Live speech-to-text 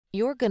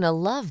You're gonna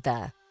love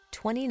the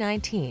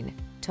 2019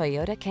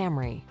 Toyota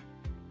Camry.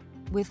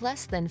 With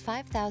less than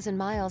 5,000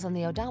 miles on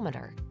the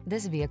odometer,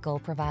 this vehicle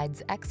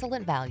provides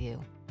excellent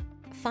value.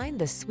 Find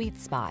the sweet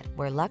spot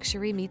where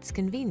luxury meets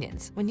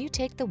convenience when you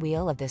take the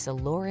wheel of this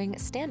alluring,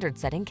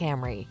 standard-setting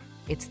Camry.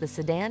 It's the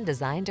sedan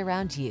designed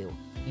around you,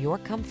 your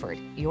comfort,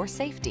 your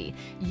safety,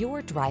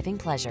 your driving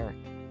pleasure.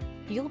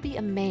 You'll be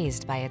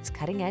amazed by its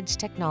cutting-edge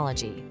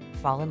technology,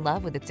 fall in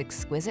love with its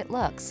exquisite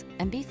looks,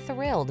 and be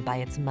thrilled by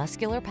its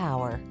muscular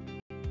power.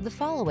 The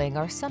following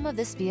are some of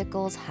this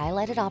vehicle's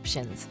highlighted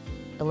options: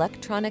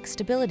 electronic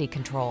stability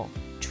control,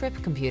 trip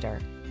computer,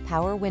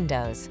 power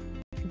windows,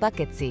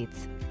 bucket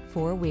seats,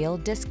 four-wheel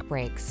disc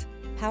brakes,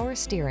 power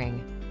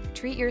steering.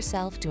 Treat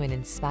yourself to an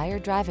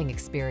inspired driving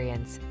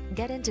experience.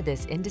 Get into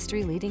this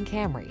industry-leading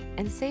Camry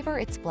and savor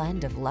its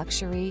blend of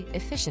luxury,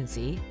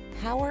 efficiency,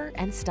 power,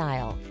 and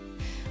style.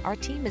 Our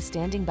team is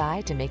standing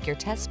by to make your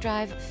test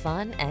drive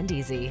fun and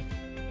easy.